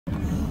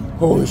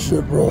Holy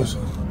shit, bros.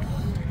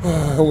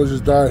 I almost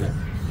just died.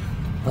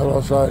 I'm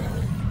outside.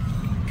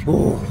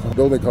 Ooh,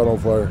 building caught on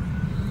fire.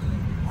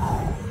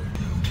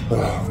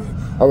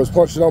 I was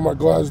punching out my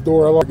glass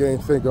door. I like game.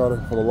 Thank God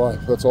I'm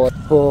alive. That's all.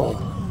 Oh,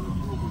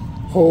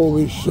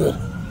 holy shit.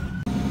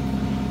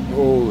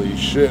 Holy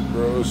shit,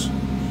 bros.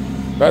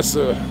 That's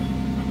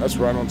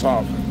right on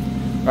top.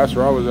 That's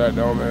where I was at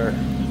down there.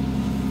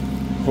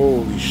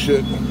 Holy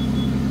shit.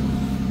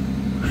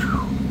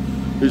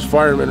 These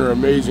firemen are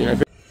amazing. I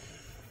think.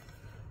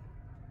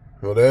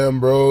 Well, damn,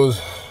 bros.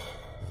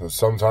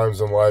 Sometimes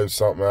in life,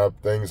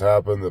 things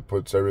happen that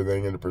puts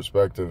everything into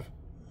perspective.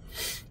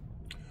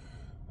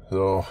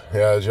 So,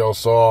 yeah, as y'all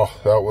saw,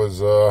 that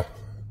was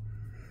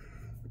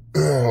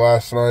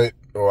last night.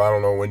 Well, I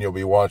don't know when you'll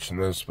be watching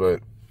this,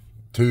 but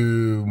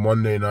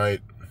Monday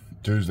night,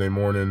 Tuesday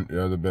morning.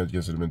 Yeah, I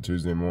guess it'd have been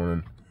Tuesday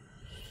morning.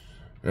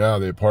 Yeah,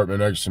 the apartment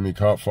next to me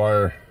caught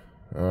fire.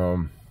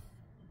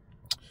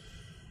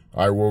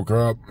 I woke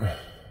up.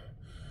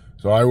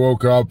 So I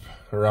woke up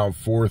around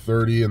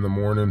 4:30 in the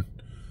morning,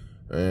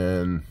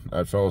 and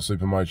I fell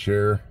asleep in my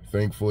chair,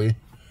 thankfully.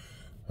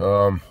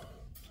 But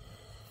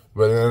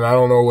then I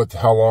don't know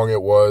how long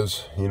it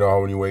was. You know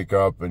how when you wake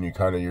up and you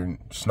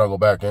snuggle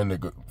back in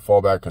to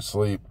fall back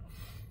asleep.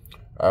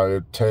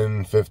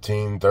 10,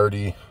 15,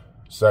 30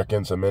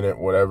 seconds, a minute,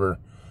 whatever,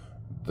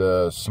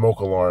 the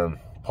smoke alarm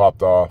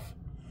popped off.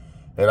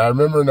 And I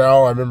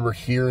remember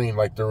hearing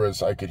like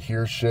I could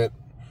hear shit,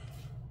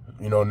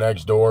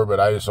 next door, but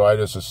I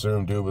just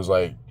assumed dude was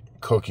like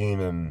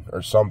cooking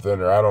or something,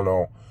 or I don't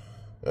know.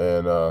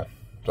 And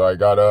so I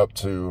got up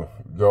to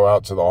go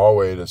out to the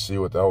hallway to see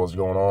what the hell was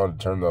going on, to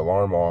turn the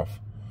alarm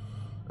off.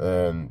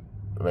 And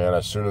man,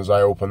 as soon as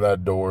I opened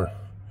that door,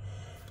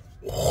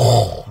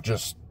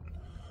 that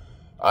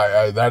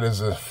is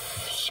the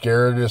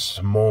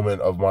scariest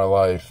moment of my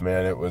life,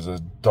 man. It was a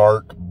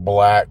dark,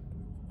 black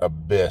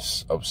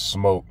abyss of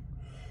smoke.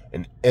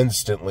 And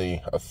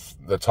instantly,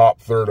 the top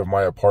third of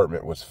my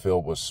apartment was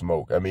filled with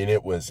smoke. I mean,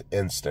 it was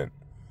instant.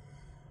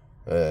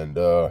 And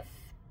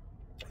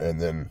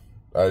then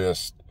I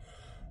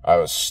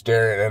was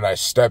staring, and I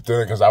stepped in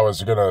it because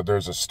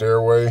there's a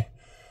stairway.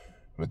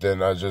 But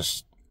then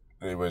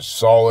it was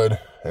solid.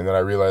 And then I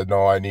realized,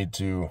 no, I need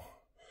to,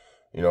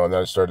 and then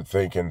I started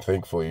thinking,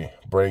 thankfully,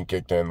 brain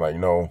kicked in, like,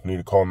 no, need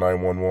to call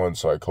 911.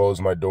 So I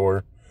closed my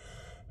door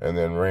and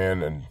then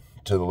ran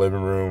to the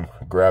living room,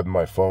 grabbed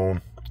my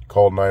phone,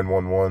 called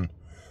 911,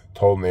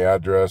 told them the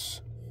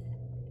address,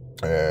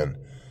 and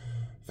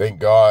thank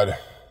God,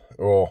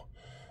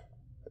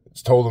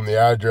 told them the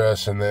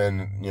address, and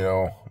then,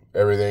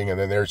 everything, and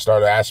then they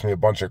started asking me a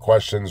bunch of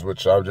questions,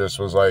 which I just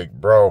was like,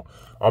 bro,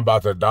 I'm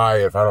about to die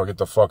if I don't get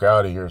the fuck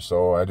out of here.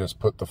 So I just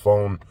put the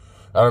phone,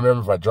 I don't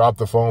remember if I dropped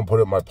the phone, put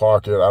it in my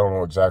pocket, I don't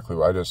know exactly,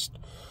 but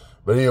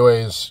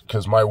anyways,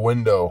 because my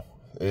window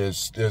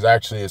is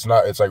actually, it's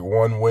not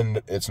one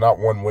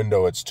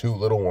window, it's two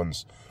little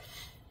ones.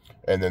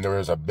 And then there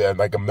was a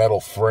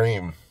metal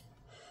frame,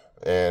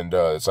 and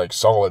it's like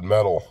solid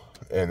metal,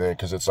 and then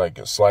because it's like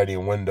a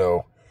sliding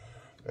window,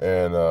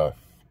 and I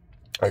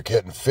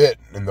couldn't fit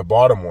in the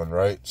bottom one,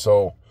 right?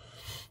 So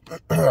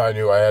I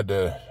knew I had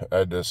to,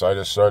 so I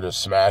just started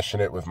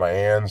smashing it with my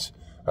hands.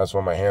 That's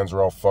when my hands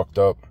were all fucked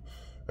up,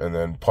 and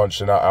then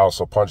I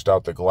also punched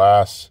out the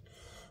glass,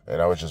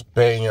 and I was just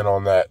banging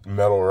on that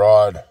metal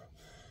rod.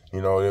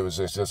 It was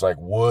just like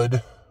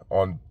wood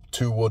on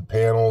two wood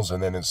panels,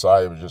 and then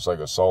inside it was just like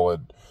a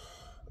solid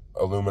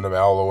aluminum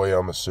alloy,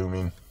 I'm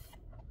assuming.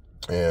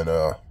 And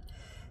I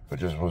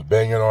just was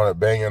banging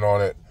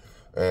on it,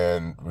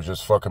 and was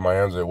just fucking my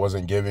hands. It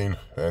wasn't giving.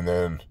 And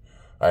then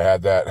I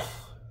had that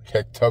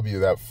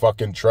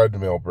fucking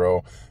treadmill,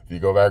 bro. If you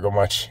go back on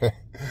my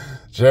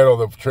channel,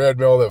 the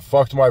treadmill that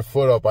fucked my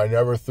foot up, I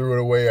never threw it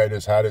away. I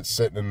just had it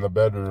sitting in the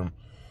bedroom,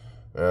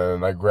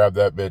 and I grabbed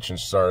that bitch and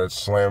started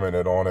slamming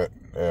it on it,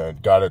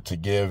 and got it to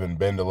give and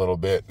bend a little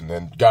bit, and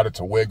then got it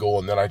to wiggle,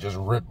 and then I just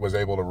was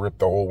able to rip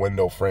the whole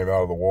window frame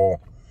out of the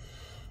wall.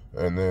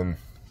 And then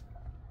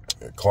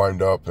it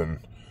climbed up and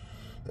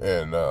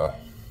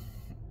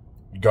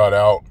got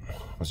out,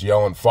 was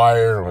yelling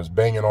fire, was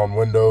banging on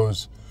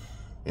windows,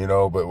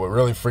 but what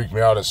really freaked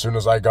me out, as soon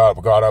as I got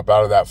up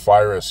out of that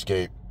fire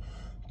escape,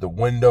 the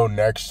window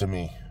next to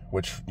me,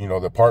 which, the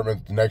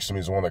apartment next to me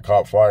is the one that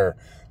caught fire,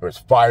 there was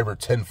 5 or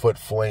 10 foot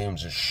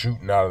flames just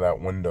shooting out of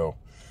that window.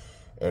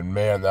 And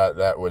man,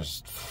 that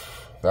was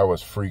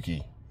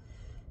freaky.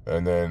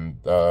 And then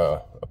a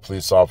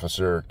police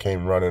officer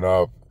came running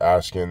up,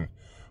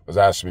 was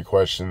asking me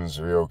questions,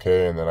 are you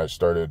okay? And then I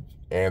started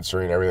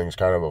answering. Everything's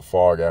kind of a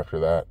fog after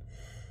that.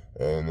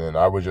 And then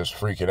I was just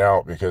freaking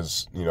out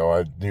because,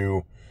 I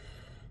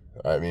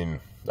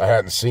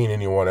hadn't seen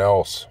anyone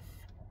else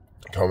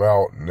come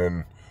out. And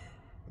then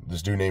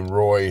this dude named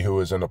Roy, who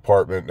was in an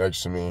apartment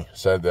next to me,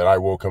 said that I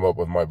woke him up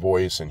with my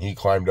voice, and he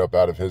climbed up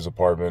out of his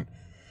apartment.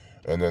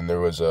 And then I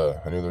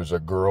knew there was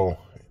a girl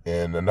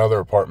in another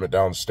apartment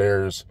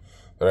downstairs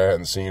that I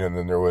hadn't seen. And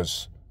then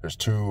there's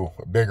 2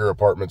 bigger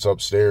apartments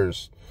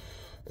upstairs.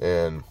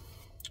 And,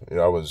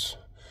 I was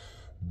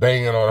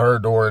banging on her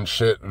door and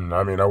shit. And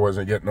I mean, I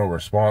wasn't getting no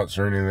response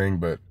or anything,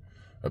 but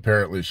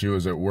apparently she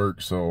was at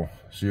work, so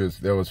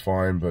that was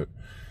fine. But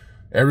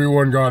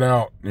everyone got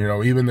out, you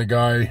know, even the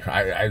guy,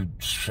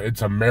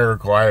 it's a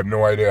miracle. I have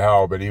no idea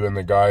how, but even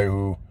the guy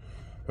who,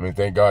 I mean,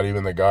 thank God,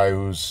 even the guy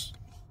whose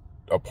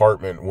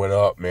apartment went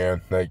up,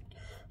 man, like,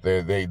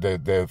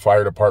 the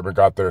fire department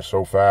got there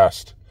so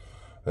fast,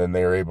 then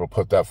they were able to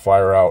put that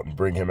fire out and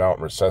bring him out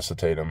and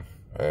resuscitate him.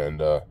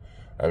 And, I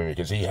mean,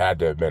 because he had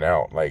to have been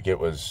out. Like, it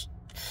was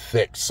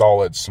thick,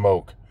 solid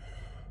smoke.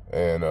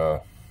 And,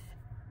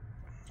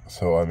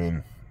 so, I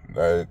mean,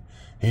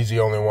 he's the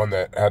only one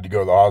that had to go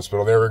to the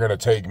hospital. They were going to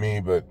take me,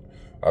 but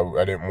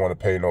I didn't want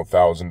to pay no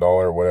 $1,000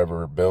 or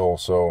whatever bill,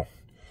 so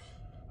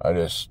I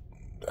just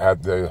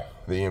had the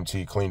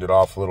EMT cleaned it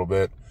off a little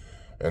bit.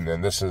 And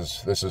then this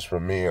is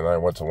from me, and I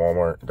went to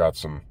Walmart, got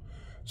some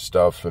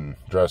stuff and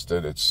dressed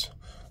it. It's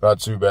not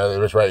too bad.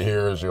 It's right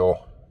here, as you'll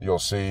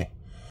see.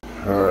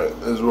 All right,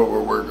 this is what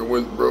we're working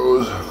with,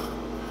 bros.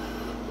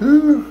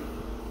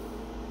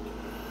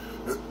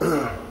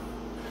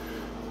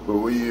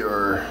 But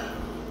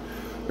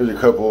there's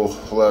a couple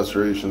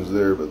lacerations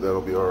there, but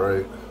that'll be all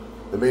right.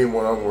 The main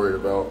one I'm worried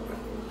about,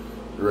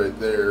 right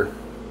there,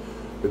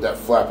 but that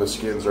flap of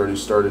skin's already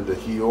started to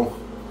heal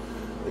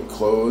and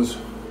close.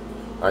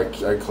 I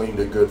cleaned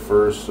it good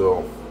first,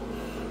 so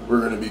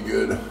we're gonna be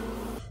good.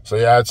 So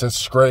yeah, it's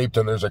scraped,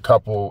 and there's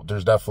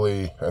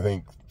definitely, I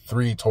think,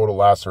 3 total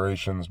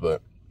lacerations,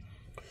 but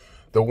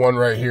the one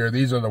right here,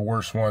 these are the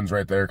worst ones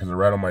right there, because they're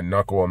right on my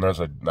knuckle, and there's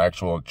an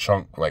actual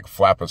chunk, like,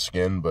 flap of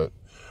skin, but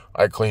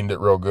I cleaned it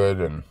real good,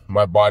 and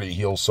my body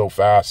heals so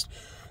fast,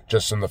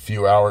 just in the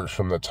few hours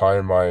from the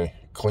time I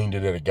cleaned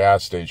it at a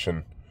gas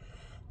station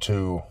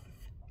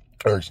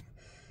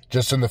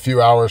just in the few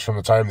hours from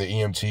the time the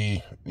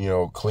EMT, you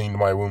know, cleaned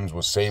my wounds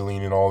with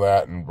saline and all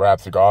that and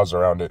wrapped the gauze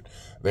around it,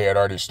 they had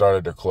already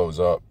started to close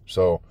up.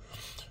 So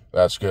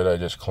that's good. I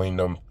just cleaned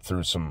them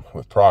through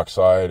with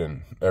peroxide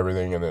and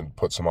everything, and then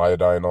put some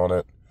iodine on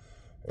it,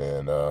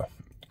 and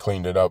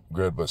cleaned it up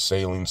good with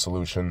saline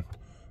solution,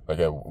 like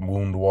a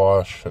wound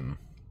wash. And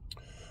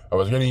I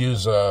was going to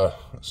use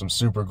some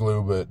super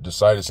glue, but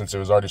decided since it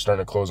was already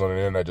starting to close on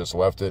the end, I just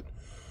left it,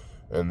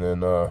 and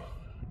then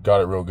got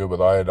it real good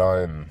with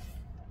iodine, and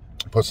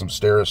put some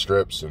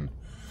Steri-Strips and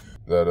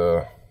that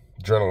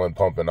adrenaline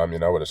pumping. I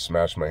mean, I would have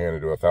smashed my hand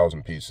into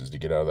 1,000 pieces to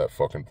get out of that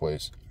fucking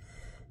place.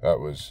 That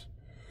was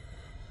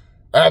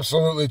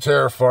absolutely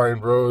terrifying,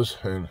 bros.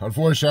 And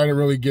unfortunately, I didn't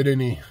really get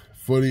any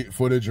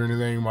footage or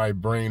anything. My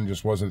brain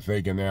just wasn't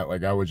thinking that.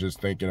 Like, I was just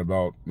thinking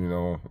about, you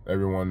know,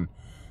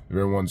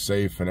 everyone's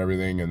safe and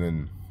everything. And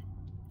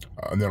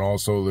then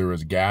also there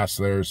was gas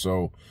there,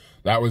 so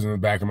that was in the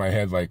back of my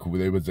head. Like,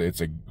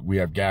 we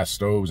have gas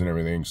stoves and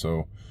everything,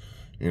 so,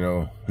 you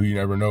know, you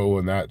never know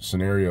in that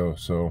scenario.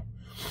 So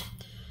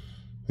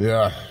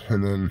yeah.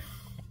 And then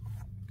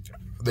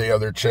the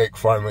other chick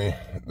finally,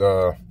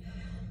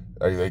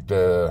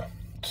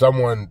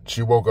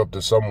 she woke up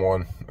to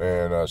someone,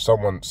 and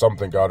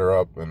something got her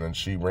up, and then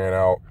she ran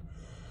out,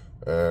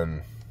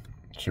 and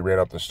she ran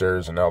up the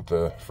stairs and out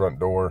the front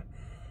door.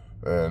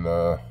 And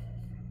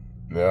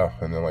yeah,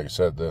 and then, like I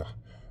said, the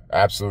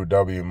absolute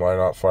W,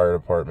 Minot Fire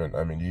Department.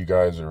 I mean, you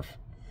guys are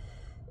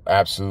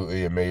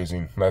absolutely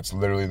amazing. That's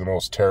literally the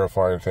most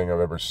terrifying thing I've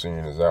ever seen,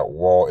 is that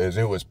wall.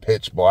 It was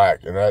pitch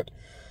black, and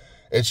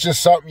it's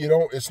just something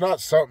it's not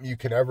something you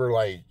can ever,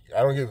 like,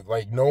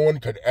 no one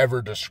could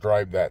ever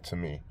describe that to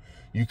me.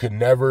 You could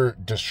never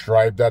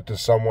describe that to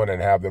someone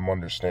and have them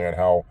understand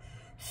how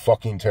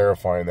fucking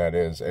terrifying that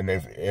is. And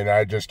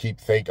I just keep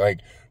thinking,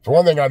 like, for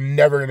one thing, I'm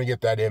never going to get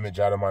that image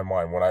out of my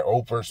mind. When I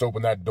first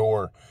opened that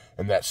door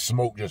and that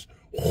smoke just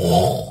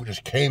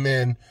came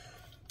in,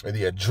 and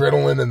the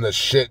adrenaline and the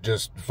shit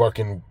just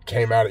fucking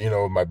came out, you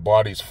know, my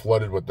body's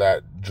flooded with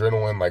that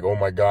adrenaline, like, oh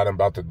my God, I'm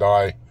about to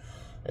die.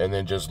 And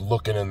then just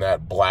looking in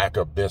that black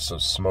abyss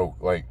of smoke,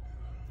 like,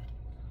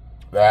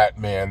 that,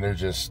 man,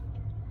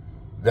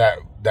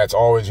 that's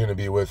always going to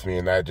be with me,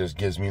 and that just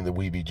gives me the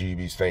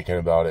weebie-jeebies thinking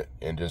about it,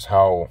 and just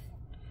how,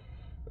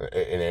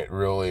 and it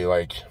really,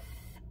 like,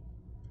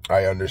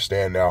 I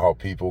understand now how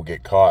people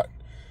get caught,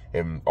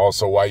 and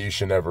also why you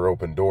should never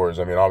open doors.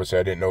 I mean, obviously,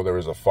 I didn't know there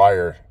was a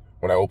fire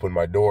when I opened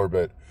my door,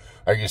 but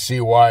I can see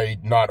why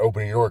not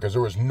opening your door, because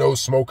there was no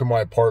smoke in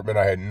my apartment.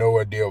 I had no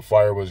idea if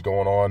fire was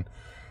going on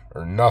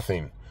or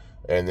nothing.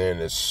 And then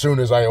as soon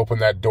as I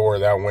opened that door,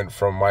 that went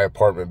from my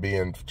apartment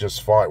being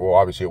just fine. Well,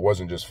 obviously it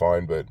wasn't just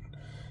fine, but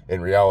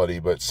in reality,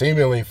 but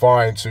seemingly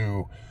fine,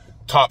 to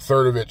top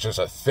third of it, just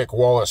a thick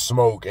wall of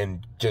smoke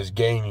and just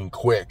gaining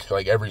quick.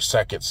 Like, every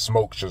second,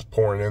 smoke's just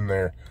pouring in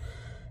there.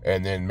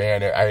 And then,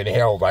 man, I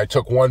inhaled. I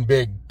took one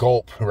big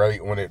gulp,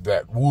 right, when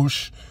that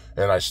whoosh,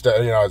 and I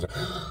was,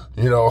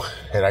 you know,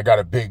 and I got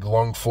a big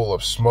lung full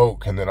of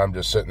smoke, and then I'm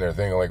just sitting there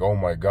thinking, like, oh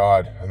my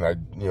God. And I,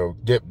 you know,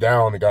 dipped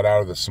down and got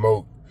out of the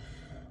smoke.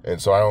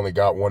 And so I only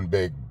got one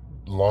big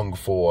lung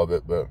full of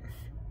it, but,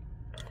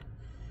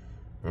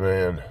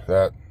 man,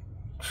 that,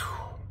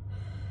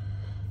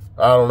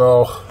 I don't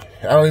know.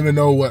 I don't even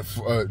know what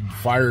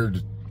fire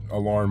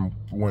alarm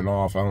went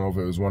off. I don't know if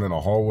it was one in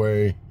a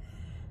hallway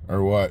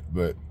or what,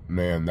 but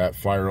man, that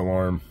fire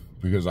alarm,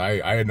 because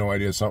I had no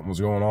idea something was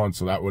going on,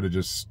 so that would have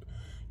just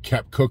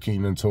kept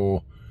cooking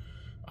until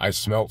I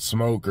smelt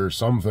smoke or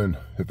something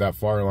if that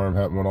fire alarm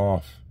hadn't went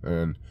off.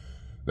 And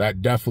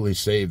that definitely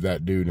saved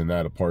that dude in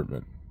that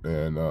apartment.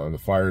 And the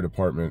fire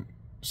department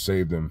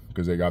saved him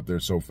because they got there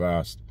so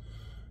fast.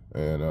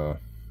 And I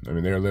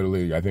mean, they're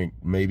literally, I think,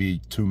 maybe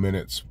 2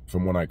 minutes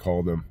from when I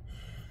called them.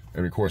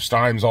 And of course,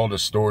 time's all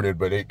distorted,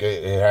 but it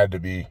had to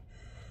be,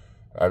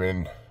 I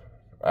mean,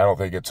 I don't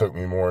think it took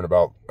me more than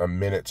about a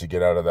minute to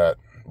get out of that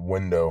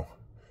window.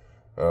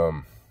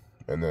 And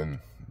then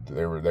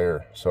they were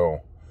there.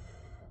 So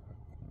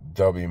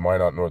W,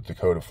 Minot, North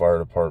Dakota Fire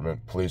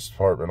Department, Police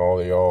Department, all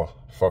of y'all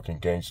fucking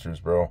gangsters,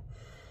 bro.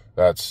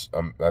 That's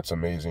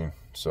amazing.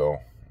 So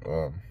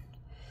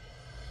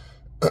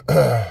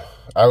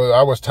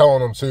I was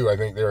telling them too, I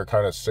think they were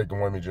kind of sick and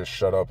wanted me to just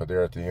shut up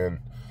there at the end.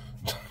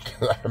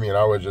 I mean,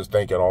 I was just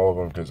thanking all of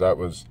them, because that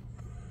was,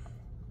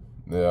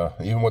 yeah,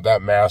 even with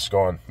that mask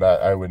on,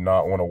 that I would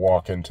not want to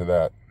walk into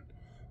that.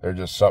 There's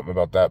just something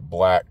about that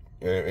black,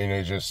 and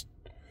it's just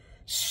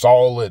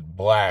solid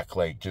black,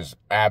 like just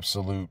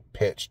absolute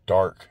pitch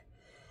dark.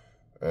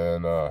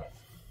 And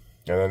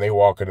then they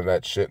walk into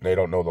that shit and they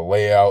don't know the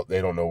layout,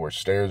 they don't know where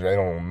stairs are, they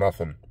don't know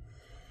nothing.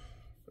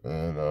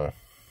 And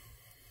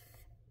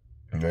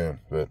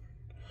man, but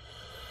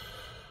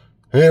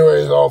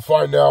anyways, I'll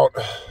find out.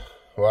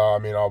 Well, I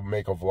mean, I'll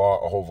make a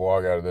whole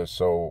vlog out of this,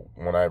 so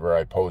whenever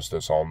I post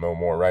this, I'll know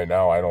more. Right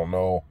now, I don't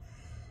know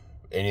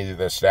any of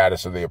the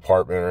status of the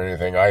apartment or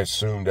anything. I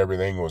assumed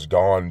everything was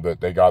gone,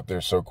 but they got there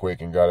so quick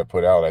and got it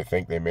put out. I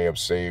think they may have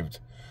saved.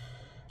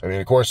 I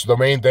mean, of course, the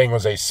main thing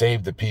was they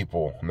saved the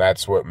people, and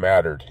that's what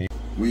mattered.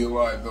 We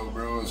alive though,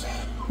 bros.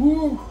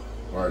 Woo!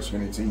 All right,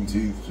 skinny teen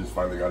teeth. Just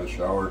finally got a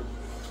shower.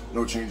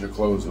 No change of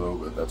clothes though,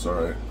 but that's all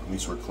right. At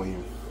least we're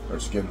clean. Our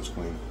skin is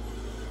clean.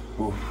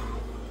 Whew.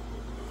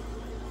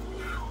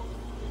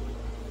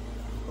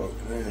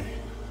 Okay.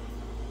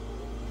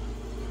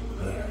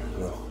 All right,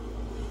 well,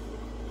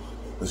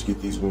 let's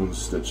get these wounds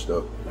stitched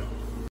up.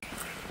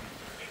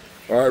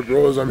 All right,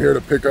 bros, I'm here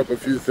to pick up a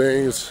few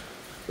things.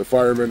 The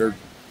firemen are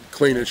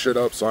cleaning shit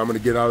up, so I'm gonna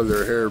get out of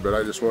their hair, but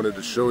I just wanted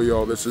to show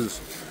y'all this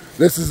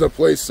is a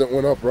place that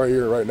went up right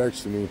here, right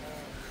next to me.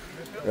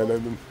 And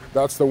then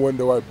that's the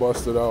window I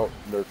busted out,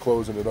 and they're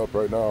closing it up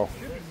right now.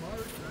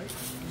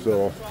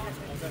 So,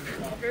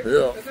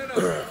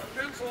 yeah.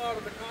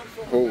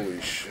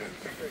 Holy shit.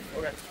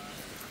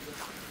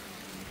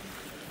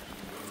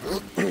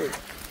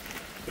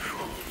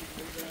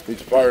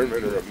 These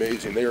firemen are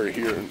amazing. They are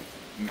here in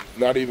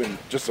not even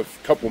just a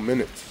couple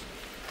minutes.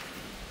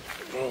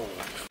 Oh.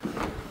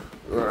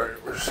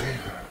 Alright, we're seeing.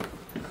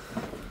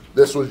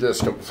 This was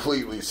just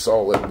completely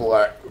solid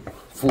black,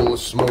 full of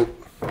smoke.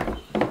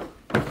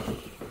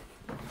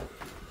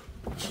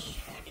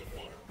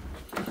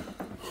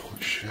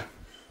 Holy shit.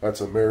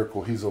 That's a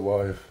miracle. He's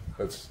alive.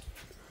 That's,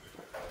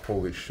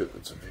 holy shit,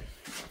 that's amazing.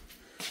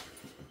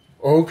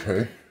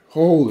 Okay.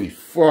 Holy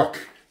fuck.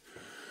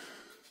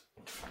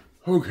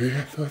 Okay,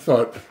 I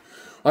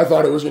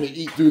thought it was gonna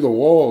eat through the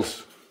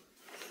walls.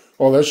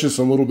 Oh, that's just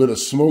a little bit of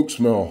smoke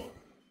smell.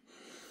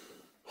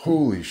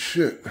 Holy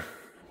shit.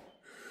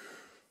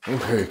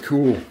 Okay,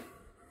 cool.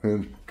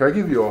 And can I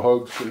give you a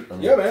hug? I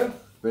mean, yeah, man.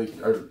 Thank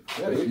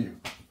you.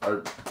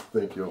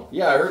 Thank you.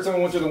 Yeah, I heard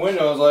someone went through the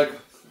window. I was like,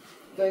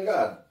 thank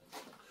God.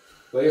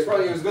 But it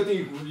was a good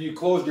thing you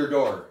closed your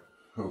door.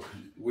 Okay.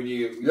 When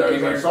you yeah,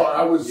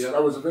 I was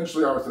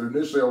initially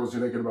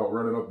thinking about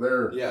running up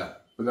there. Yeah.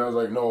 But then I was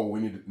like, no, we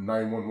need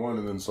 911,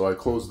 and then so I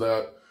closed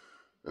that,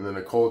 and then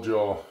I called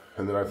y'all,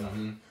 and then I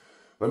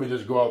let me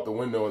just go out the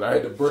window, and I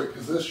had to break,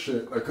 because this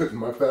shit,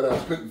 my fat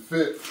ass couldn't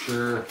fit.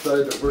 Sure. So I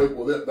had to break,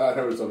 well, that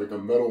was like a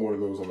metal one of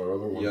those on the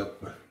other one.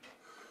 Yep.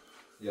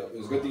 Yep, it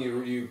was a good thing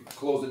you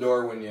closed the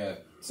door when you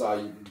saw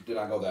you did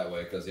not go that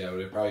way, because, yeah,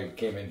 it probably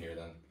came in here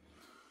then.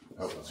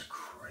 That was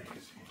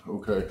crazy.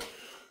 Okay.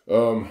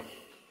 Well,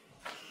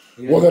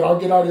 then I'll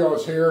get out of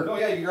y'all's hair. No,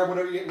 yeah, you can grab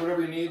whatever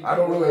you need. I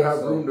don't really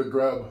have room to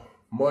grab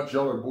much.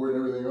 Y'all are boarding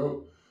everything up.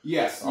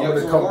 Yes. I'm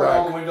gonna come back.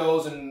 All the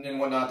windows and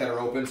whatnot that are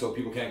open, so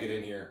people can't get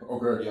in here.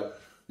 Okay.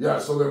 Yep. Yeah.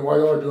 So then, while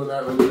y'all are doing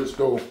that, let me just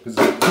go, because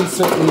he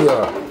sent me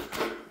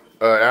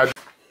address.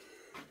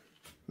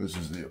 This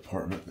is the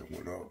apartment that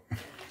went up.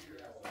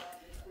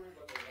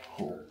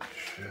 Holy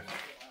shit!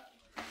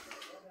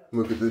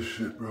 Look at this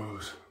shit,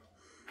 bros.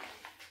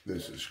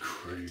 This is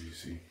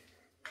crazy.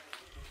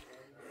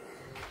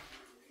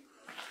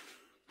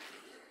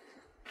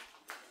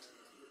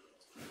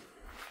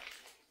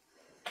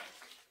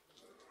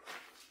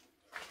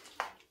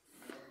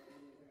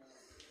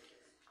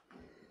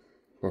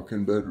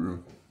 Fucking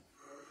bedroom.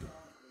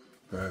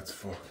 That's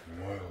fucking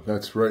wild.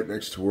 That's right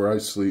next to where I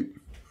sleep.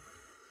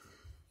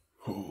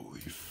 Holy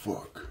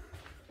fuck.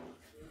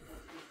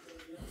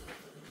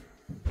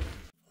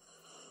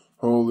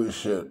 Holy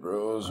shit,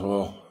 bros.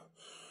 Well,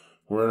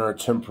 we're in our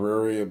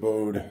temporary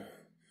abode.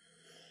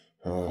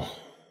 Oh,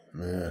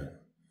 man.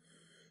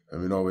 I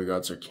mean, all we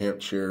got's a camp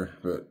chair,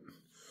 but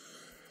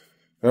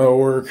That'll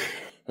work.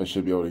 I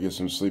should be able to get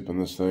some sleep on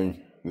this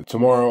thing.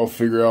 Tomorrow I'll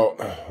figure out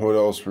what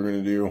else we're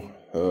gonna do.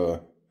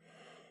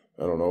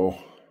 I don't know.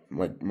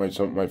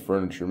 My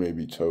furniture may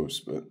be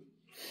toast, but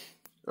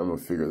I'm gonna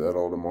figure that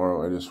out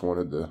tomorrow. I just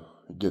wanted to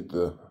get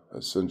the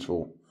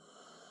essential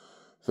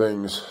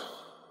things,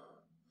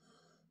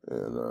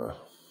 and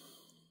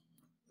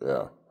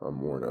yeah,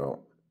 I'm worn out,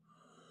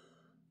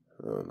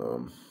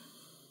 and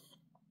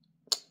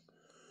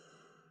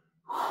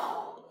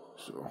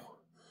so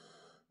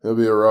it'll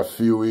be a rough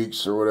few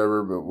weeks or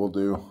whatever, but we'll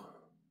do.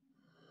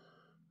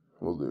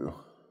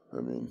 I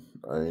mean,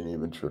 I ain't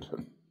even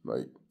tripping.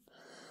 Like,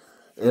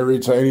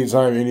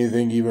 anytime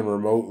anything even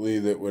remotely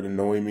that would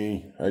annoy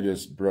me, I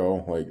just,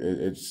 bro, like,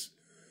 it's,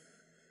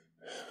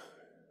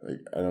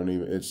 like, I don't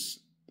even, it's,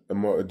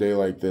 a day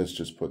like this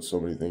just puts so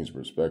many things in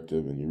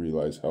perspective, and you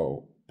realize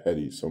how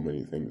petty so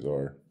many things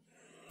are.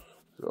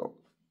 So,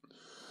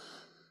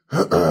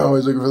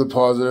 always looking for the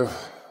positive.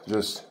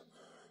 Just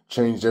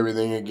changed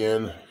everything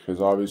again,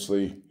 because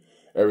obviously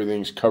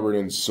everything's covered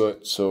in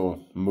soot, so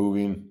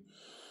moving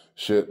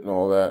shit and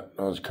all that,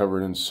 I was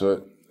covered in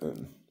soot.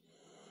 And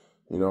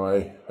you know,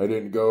 I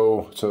didn't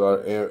go to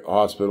the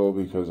hospital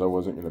because I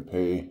wasn't going to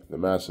pay the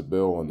massive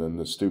bill, and then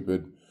the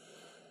stupid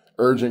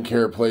urgent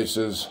care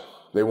places,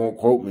 they won't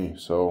quote me.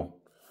 So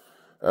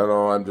I don't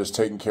know, I'm just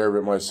taking care of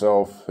it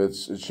myself. It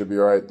should be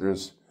all right.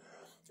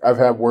 I've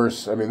had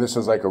worse. I mean, this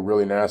is like a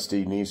really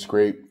nasty knee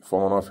scrape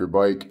falling off your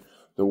bike.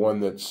 The one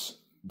that's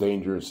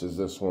dangerous is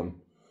this one.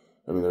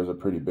 I mean, there's a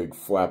pretty big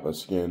flap of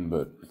skin,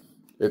 but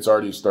it's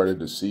already started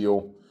to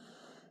seal,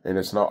 and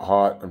it's not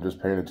hot. I'm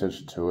just paying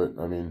attention to it.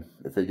 I mean,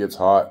 if it gets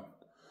hot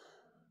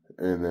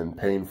and then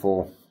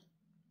painful,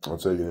 I'll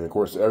tell you. And of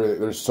course,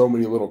 there's so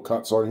many little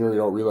cuts on here, you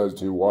don't realize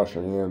until you wash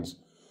your hands.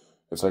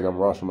 It's like I'm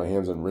washing my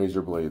hands on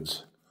razor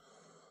blades.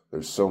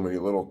 There's so many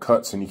little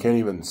cuts, and you can't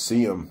even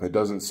see them. It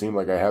doesn't seem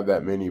like I have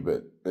that many,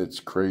 but it's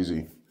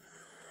crazy.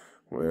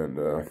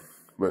 And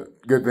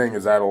but good thing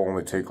is that'll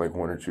only take like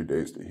 1 or 2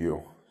 days to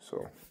heal.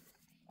 So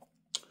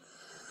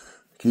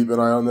keep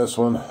an eye on this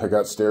one. I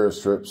got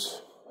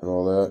Steri-Strips and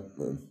all that.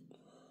 And,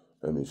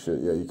 I mean,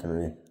 shit, yeah, you can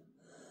read.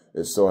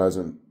 It still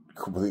hasn't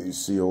completely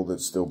sealed.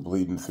 It's still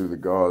bleeding through the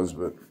gauze,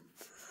 but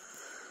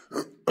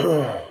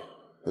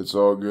it's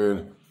all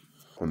good.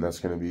 And that's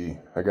gonna be,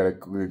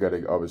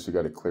 we obviously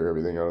gotta clear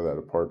everything out of that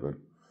apartment,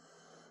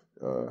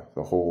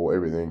 the whole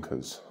everything,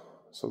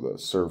 so the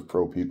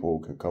ServPro people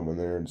can come in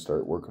there and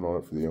start working on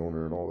it for the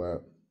owner and all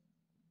that.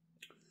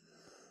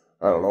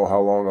 I don't know how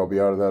long I'll be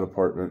out of that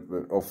apartment,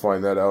 but I'll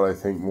find that out, I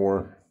think,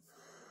 more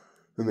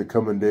in the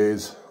coming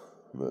days.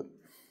 But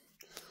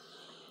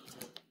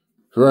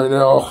right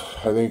now,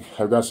 I think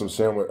I've got some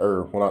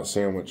well, not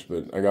sandwich,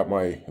 but I got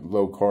my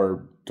low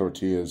carb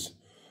tortillas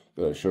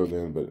that I showed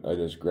them, but I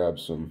just grabbed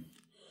some.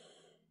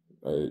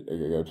 I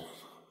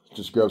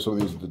just grabbed some of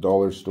these at the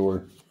dollar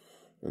store,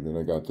 and then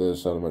I got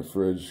this out of my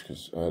fridge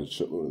because I had a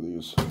shitload of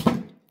these.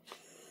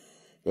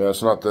 Yeah,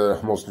 it's not the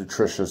most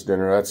nutritious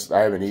dinner. I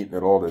haven't eaten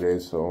at all today,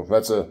 so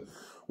that's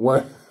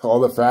all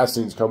the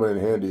fasting's coming in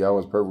handy. I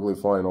was perfectly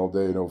fine all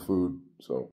day, no food, so.